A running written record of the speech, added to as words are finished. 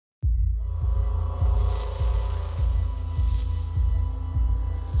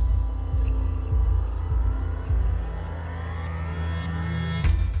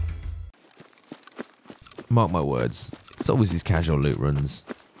Mark my words. It's always these casual loot runs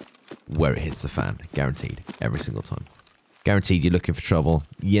where it hits the fan. Guaranteed. Every single time. Guaranteed you're looking for trouble.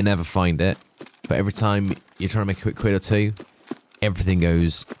 You never find it. But every time you're trying to make a quick quid or two, everything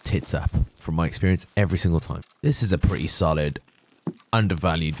goes tits up. From my experience, every single time. This is a pretty solid,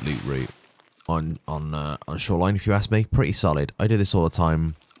 undervalued loot route on Shoreline, if you ask me. Pretty solid. I do this all the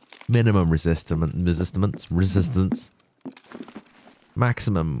time. Minimum resistance.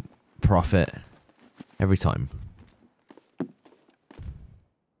 Maximum profit. Every time.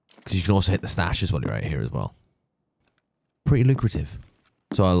 Because you can also hit the stashes while you're out here as well. Pretty lucrative.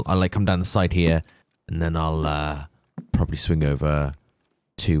 So I'll like come down the side here, and then I'll probably swing over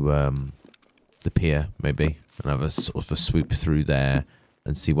to the pier, maybe, and have a sort of a swoop through there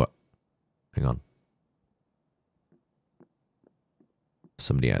and see what... Hang on.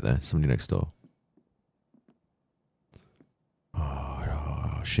 Somebody out there. Somebody next door.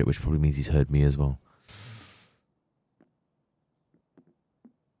 Oh, shit, which probably means he's heard me as well.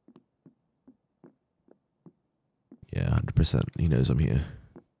 Yeah, 100%. He knows I'm here.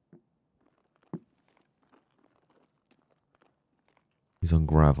 He's on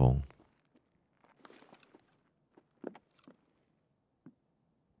gravel.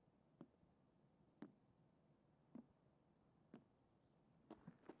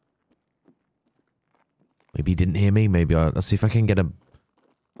 Maybe he didn't hear me. Maybe I'll see if I can get him.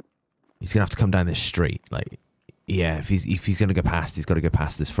 He's gonna have to come down this street. Like, yeah, if he's gonna go past, he's got to go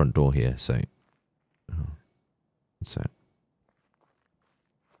past this front door here. So, so.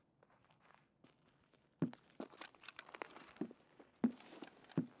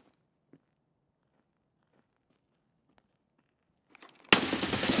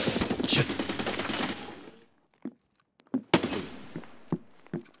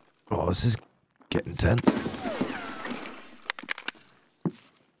 Oh, this is getting tense.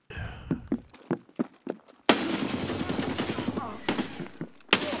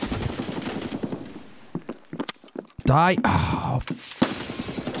 Die! Oh,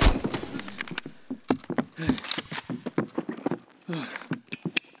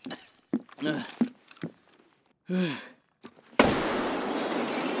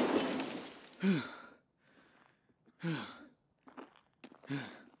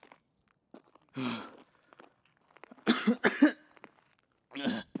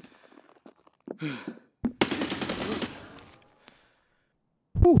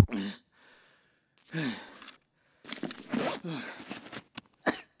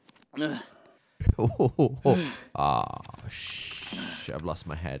 oh, shit, I've lost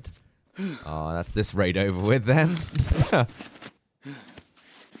my head. Oh, that's this raid over with then.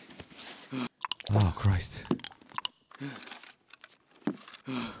 Oh, Christ.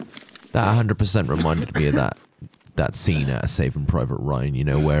 That 100% reminded me of that scene at Saving Private Ryan, you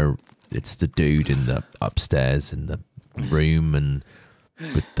know, where it's the dude in the upstairs in the room and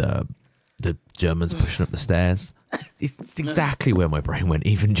with the Germans pushing up the stairs. It's exactly where my brain went,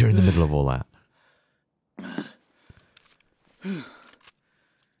 even during the middle of all that.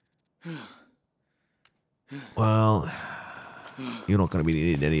 Well, you're not going to be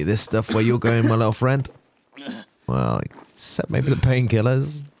needing any of this stuff where you're going, my little friend. Well, except maybe the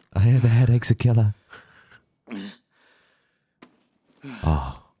painkillers. I hear the headache's a killer.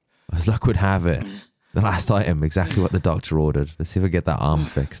 Oh, as luck would have it, the last item, exactly what the doctor ordered. Let's see if I get that arm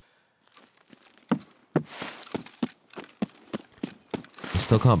fixed. I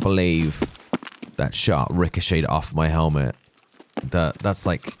still can't believe that shot ricocheted off my helmet. That's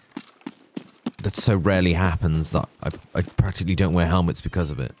like... That so rarely happens that I practically don't wear helmets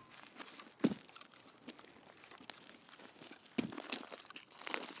because of it.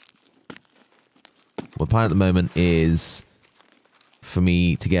 My plan at the moment is for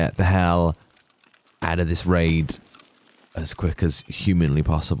me to get the hell out of this raid as quick as humanly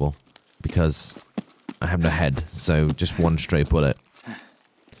possible, because I have no head, so just one stray bullet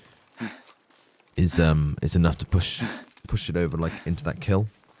is enough to push it over like into that kill,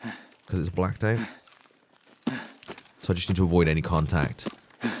 because it's blacked out. So I just need to avoid any contact,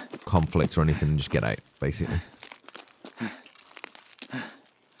 conflict or anything and just get out, basically.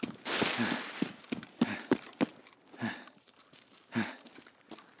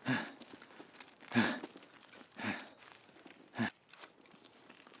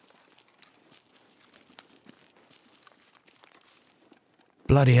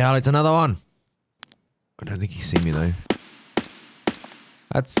 Bloody hell, it's another one! I don't think he's seen me though.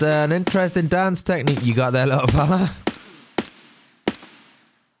 That's an interesting dance technique you got there, little fella.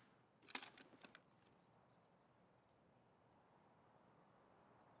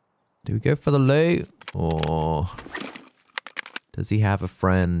 Do we go for the loot? Or does he have a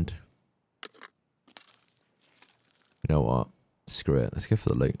friend? You know what? Screw it. Let's go for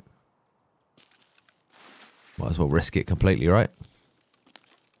the loot. Might as well risk it completely, right?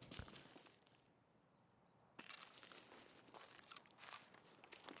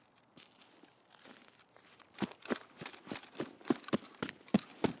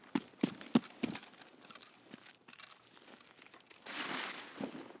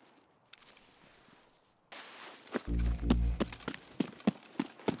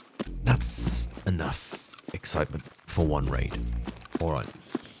 That's enough excitement for one raid. All right.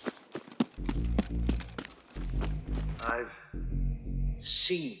 I've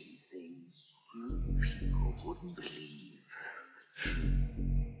seen things you people wouldn't believe.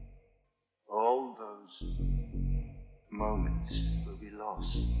 All those moments will be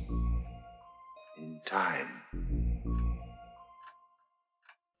lost in time.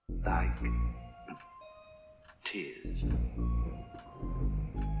 Like tears.